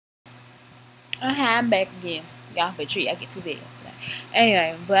I'm back again. Y'all for a treat. I get 2 videos today.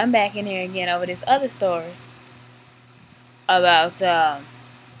 Anyway, but I'm back in here again over this other story about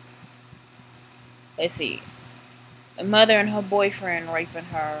let's see, a mother and her boyfriend raping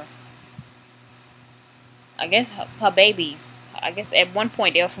her. I guess her baby. I guess at one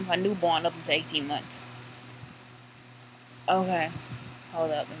point they were from her newborn up until 18 months. Okay,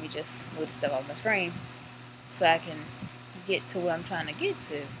 hold up. Let me just move the stuff off my screen so I can get to where I'm trying to get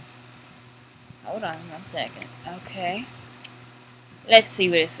to. Hold on 1 second. Okay. Let's see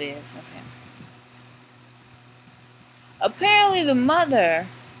what it says. Let's see. Apparently, the mother,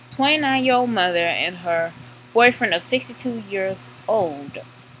 29-year-old mother, and her boyfriend of 62 years old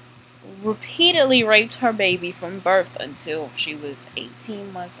repeatedly raped her baby from birth until she was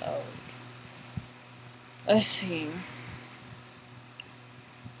 18 months old. Let's see.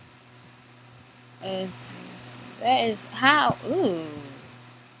 Let's see. That is how. Ooh.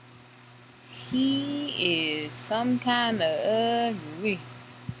 He is some kind of ugly.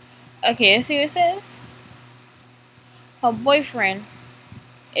 Okay, let's see what it says. Her boyfriend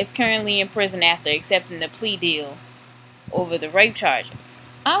is currently in prison after accepting the plea deal over the rape charges.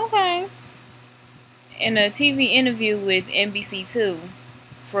 Okay. In a TV interview with NBC2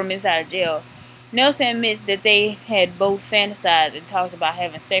 from inside jail, Nelson admits that they had both fantasized and talked about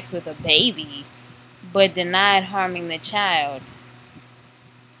having sex with a baby, but denied harming the child.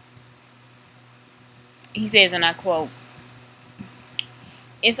 He says, and I quote,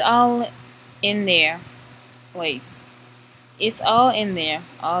 "It's all in there. Wait. It's all in there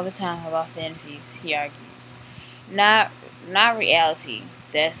all the time about fantasies," he argues. Not reality.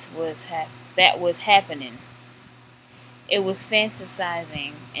 That was happening. It was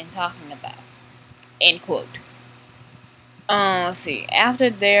fantasizing and talking about. End quote. Let's see. After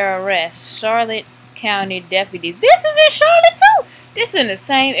their arrest, Charlotte County deputies. This is in Charlotte too. This is in the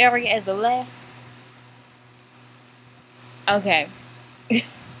same area as the last. Okay.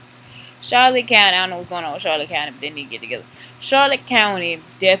 Charlotte County, I don't know what's going on with Charlotte County, but they need to get together. Charlotte County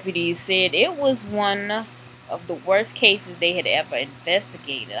deputies said it was one of the worst cases they had ever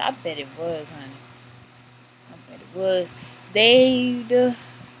investigated. I bet it was, honey. I bet it was. They'd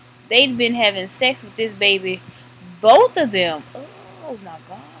been having sex with this baby, both of them. Oh my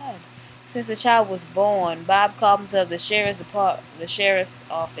God! Since the child was born. Bob Carpenter of the sheriff's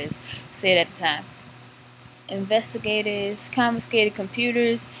office said at the time. Investigators confiscated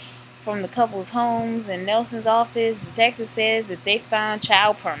computers from the couple's homes and Nelson's office. Detectives said that they found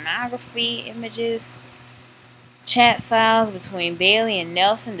child pornography images, chat files between Bailey and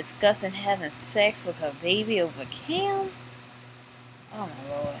Nelson discussing having sex with her baby over cam. Oh my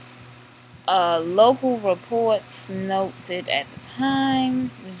Lord. Local reports noted at the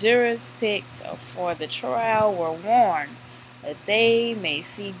time, jurors picked for the trial were warned that they may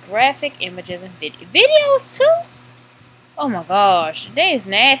see graphic images and videos too. Oh my gosh, that is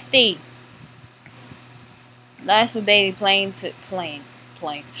nasty. Last for Bailey plan to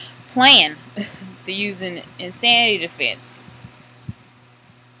use an insanity defense.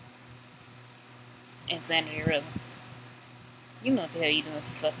 Insanity, really. You know what the hell you doing if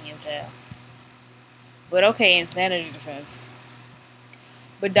you fucking your child. But okay, insanity defense.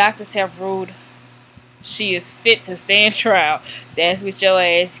 But doctors have ruled she is fit to stand trial. That's what your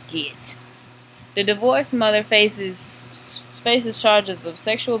ass get. The divorced mother faces charges of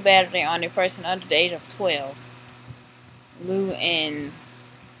sexual battery on a person under the age of 12. Lou and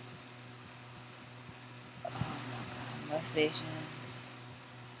oh my God, molestation.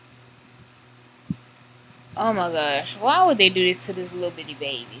 Oh my gosh, why would they do this to this little bitty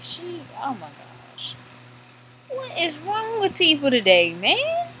baby? Oh my gosh, what is wrong with people today,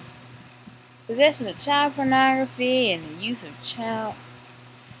 man? Possession of child pornography and the use of child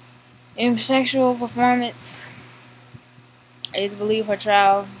in sexual performance. It is believed her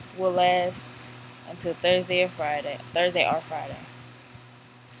trial will last until Thursday or Friday.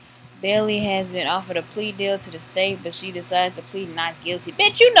 Bailey has been offered a plea deal to the state, but she decided to plead not guilty.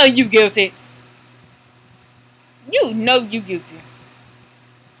 Bitch, you know you guilty. You know you guilty.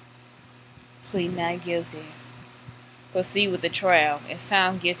 Plead not guilty. Proceed with the trial. If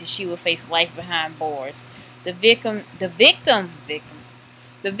found guilty, she will face life behind bars. The victim,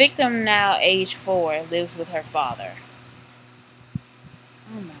 now age 4, lives with her father.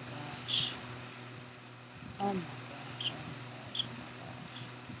 Oh my gosh. Oh my gosh. Oh my gosh. Oh my gosh.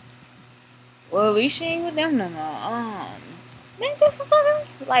 Well, at least she ain't with them no more. Ain't that some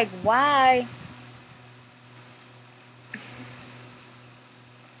fucking, like, why?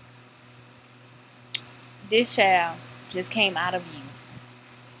 This child just came out of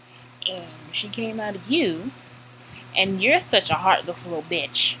you. And she came out of you. And you're such a heartless little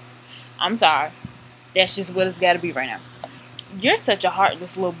bitch. I'm sorry. That's just what it's got to be right now. You're such a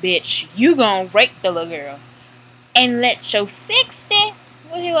heartless little bitch. You gonna rape the little girl and let your 60,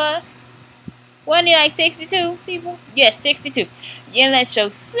 what he was? Wasn't he like 62 people? Yes, 62. You let your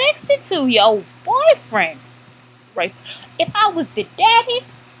 62-year-old boyfriend rape. If I was the daddy,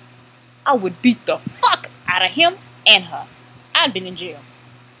 I would beat the fuck out of him and her. I'd been in jail.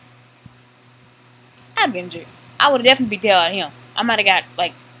 I would have definitely beat the hell out of him. I might have got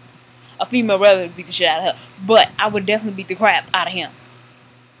like a female relative to beat the shit out of her, but I would definitely beat the crap out of him.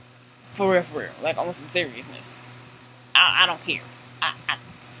 For real. Like, on some seriousness. I don't care.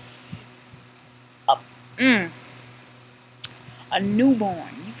 A newborn.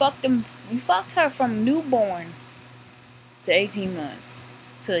 You fucked her from newborn to 18 months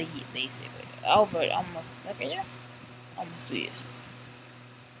to a year, basically. Over almost like a year? Almost 2 years.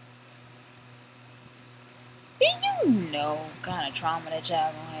 Do you know what kind of trauma that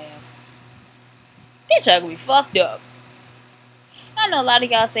child gonna have? That child gonna be fucked up. I know a lot of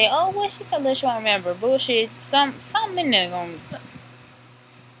y'all say, oh, well, she said, let's remember. Bullshit. Something in there gonna.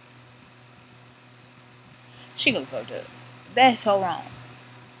 She gonna be fucked up. That's so wrong.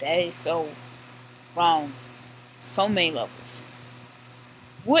 That is so wrong. So many levels.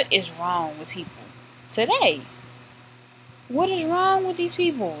 What is wrong with people today? What is wrong with these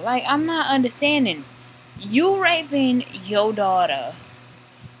people? Like, I'm not understanding. You raping your daughter,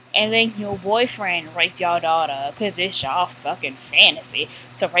 and then your boyfriend rape your daughter because it's y'all fucking fantasy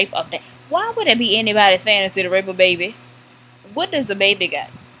to rape a baby. Why would it be anybody's fantasy to rape a baby? What does a baby got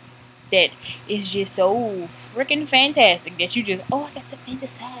that is just so freaking fantastic that you just, oh, I got to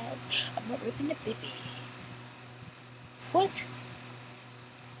fantasize about raping a baby? What?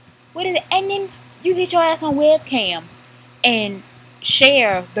 What is it? And then you get your ass on webcam and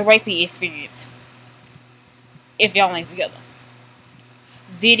share the rapey experience if y'all ain't together.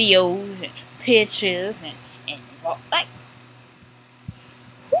 Videos and pictures and like,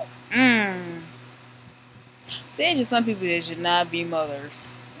 there's just some people that should not be mothers,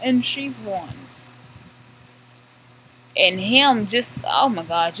 and she's one. And him, just, oh my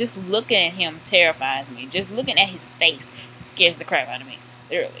god, just looking at him terrifies me. Just looking at his face scares the crap out of me,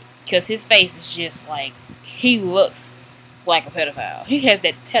 literally, because his face is just like, he looks like a pedophile. He has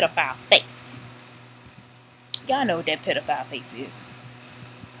that pedophile face. Y'all know what that pedophile face is.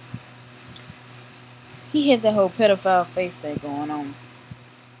 He has that whole pedophile face thing going on.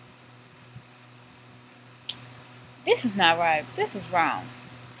 This is not right. This is wrong.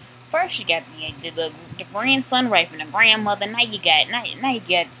 First you got the grandson raping the grandmother. Now you got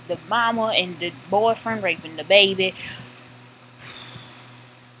the mama and the boyfriend raping the baby.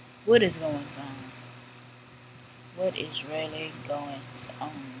 What is going on? What is really going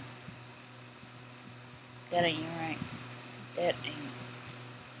on? That ain't right. That ain't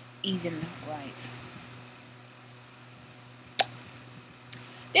even right.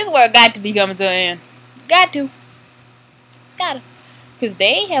 This world got to be coming to an end. Got to. It's gotta. Because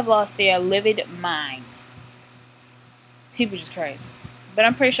they have lost their livid mind. People just crazy. But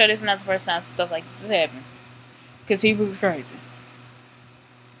I'm pretty sure this is not the first time stuff like this is happening. Because people is crazy.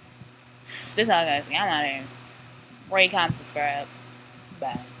 This is all, guys. I'm out of here. Rate, comment, subscribe.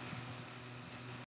 Bye.